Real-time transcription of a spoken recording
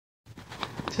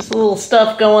Just a little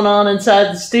stuff going on inside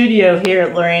the studio here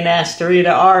at Laraine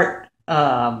Astarita Art.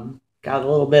 Got a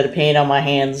little bit of paint on my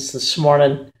hands this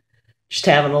morning. Just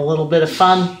having a little bit of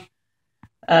fun.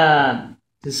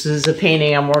 This is a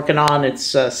painting I'm working on. It's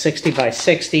 60 by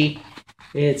 60.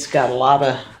 It's got a lot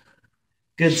of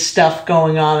good stuff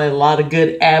going on and a lot of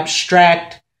good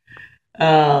abstract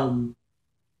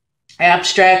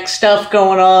stuff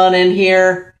going on in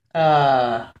here.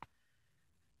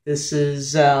 This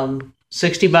is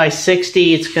 60 by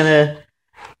 60. It's gonna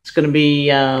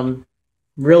be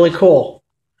really cool.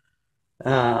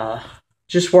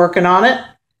 Just working on it,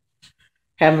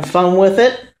 having fun with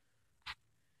it.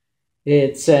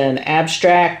 It's an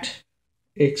abstract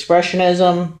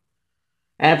expressionism.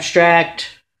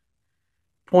 Abstract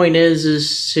point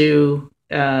is to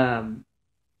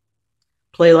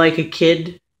play like a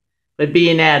kid, but be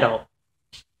an adult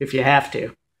if you have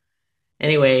to.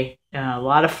 Anyway, a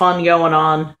lot of fun going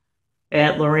on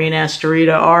at Laraine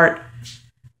Astarita Art.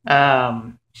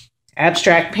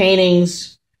 Abstract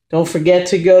paintings. Don't forget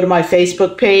to go to my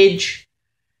Facebook page.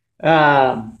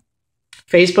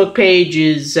 Facebook page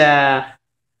is Laraine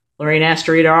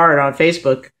Astarita Art on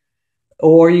Facebook.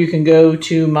 Or you can go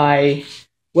to my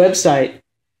website,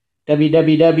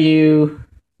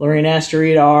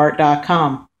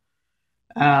 www.laraineastaritaart.com.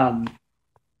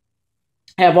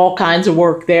 Have all kinds of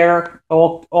work there,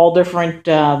 all different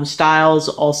styles,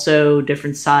 also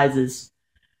different sizes.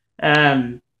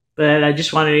 But I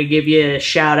just wanted to give you a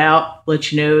shout out,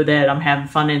 let you know that I'm having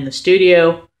fun in the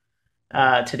studio.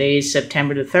 Today is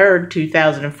September the 3rd,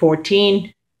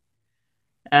 2014.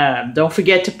 Don't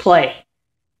forget to play.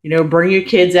 You know, bring your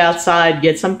kids outside,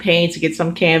 get some paints, get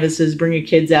some canvases, bring your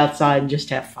kids outside and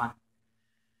just have fun.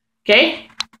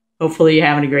 Okay? Hopefully you're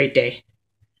having a great day.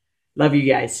 Love you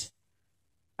guys.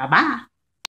 Bye-bye.